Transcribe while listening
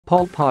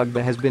Paul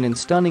Pogba has been in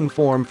stunning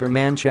form for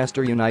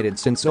Manchester United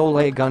since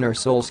Ole Gunnar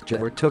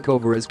Solskjaer took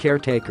over as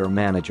caretaker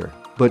manager,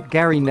 but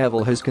Gary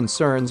Neville has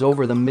concerns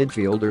over the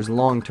midfielder's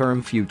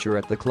long-term future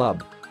at the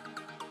club.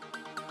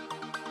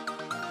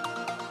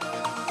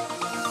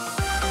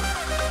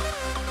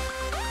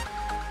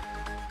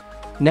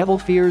 Neville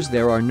fears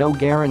there are no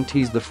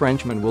guarantees the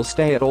Frenchman will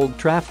stay at Old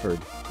Trafford,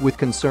 with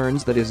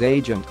concerns that his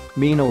agent,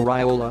 Mino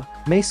Raiola,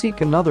 may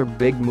seek another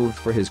big move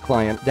for his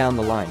client down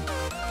the line.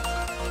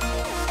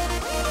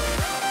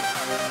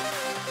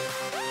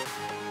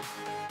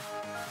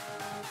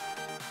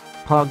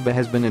 Pogba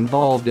has been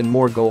involved in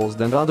more goals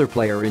than other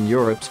player in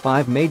Europe's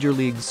 5 major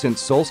leagues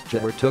since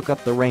Solskjaer took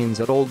up the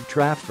reins at Old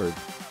Trafford.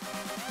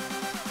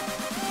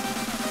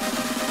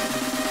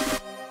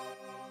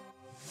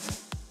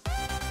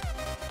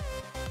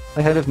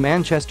 Ahead of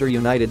Manchester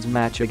United's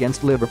match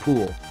against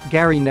Liverpool,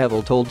 Gary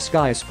Neville told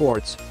Sky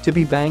Sports, "To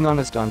be bang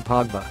honest on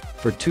Pogba,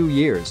 for 2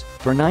 years,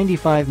 for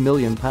 £95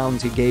 million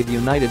he gave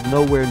United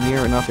nowhere near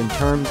enough in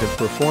terms of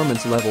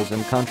performance levels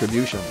and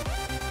contribution.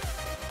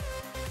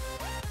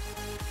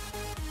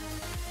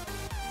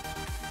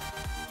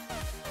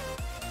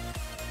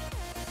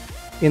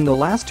 In the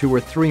last 2 or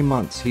 3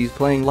 months he's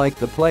playing like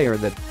the player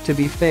that, to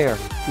be fair,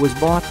 was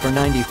bought for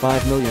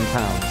 £95 million.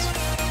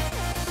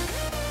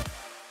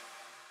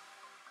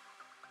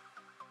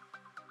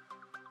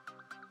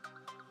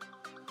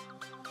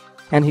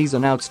 And he's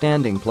an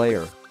outstanding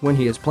player when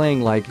he is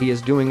playing like he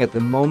is doing at the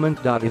moment.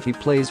 If he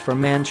plays for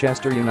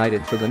Manchester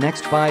United for the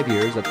next 5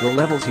 years at the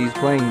levels he's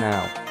playing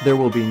now, there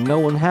will be no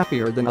one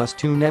happier than us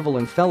two Neville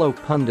and fellow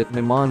pundit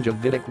Nemanja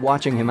Vidic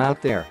watching him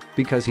out there,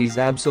 because he's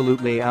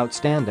absolutely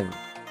outstanding."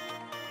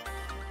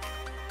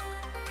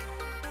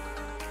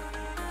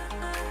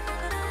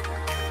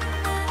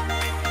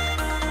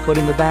 But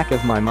in the back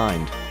of my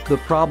mind, the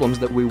problems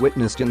that we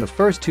witnessed in the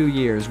first 2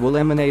 years will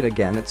emanate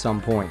again at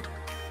some point.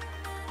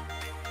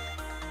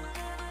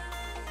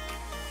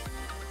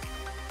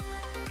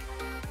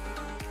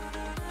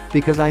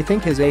 Because I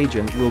think his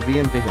agent will be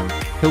into him,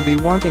 he'll be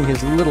wanting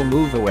his little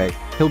move away,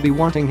 he'll be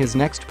wanting his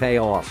next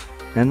payoff,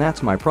 and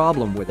that's my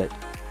problem with it.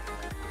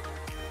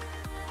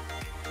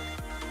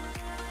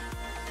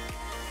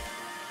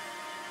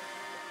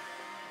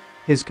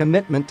 His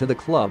commitment to the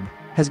club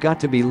has got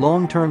to be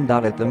long-term.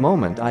 At the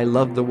moment I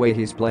love the way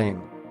he's playing.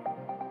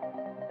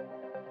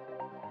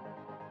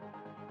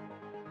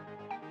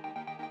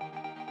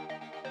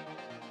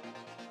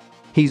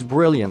 He's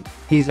brilliant,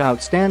 he's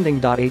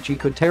outstanding. He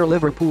could tear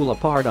Liverpool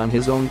apart on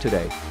his own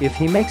today if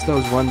he makes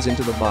those runs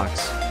into the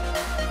box.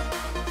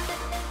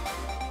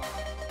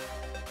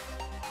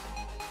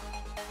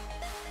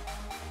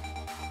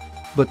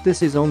 But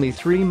this is only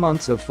 3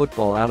 months of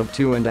football out of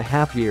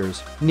 2.5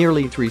 years,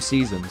 nearly 3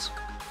 seasons.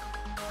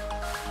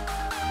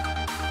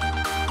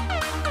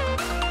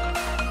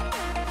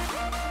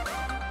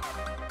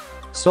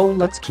 So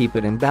let's keep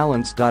it in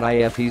balance.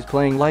 If he's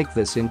playing like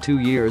this in 2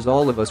 years,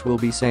 all of us will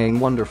be saying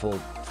wonderful,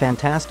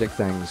 fantastic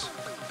things.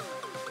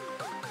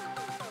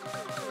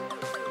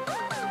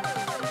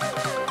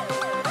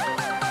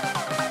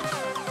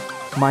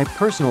 My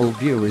personal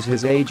view is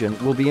his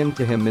agent will be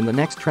into him in the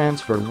next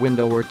transfer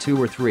window or 2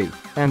 or 3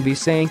 and be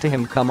saying to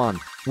him, "Come on,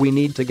 we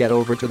need to get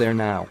over to there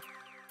now."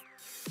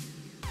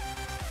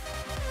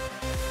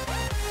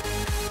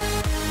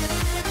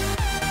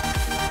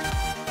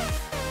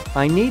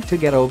 I need to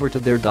get over to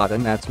there.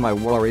 And that's my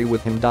worry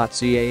with him.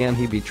 Can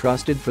he be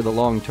trusted for the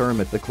long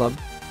term at the club?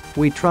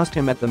 We trust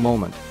him at the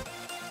moment.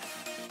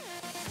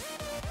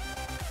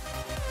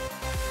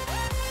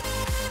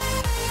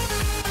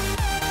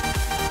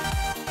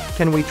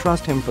 Can we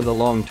trust him for the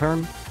long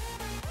term?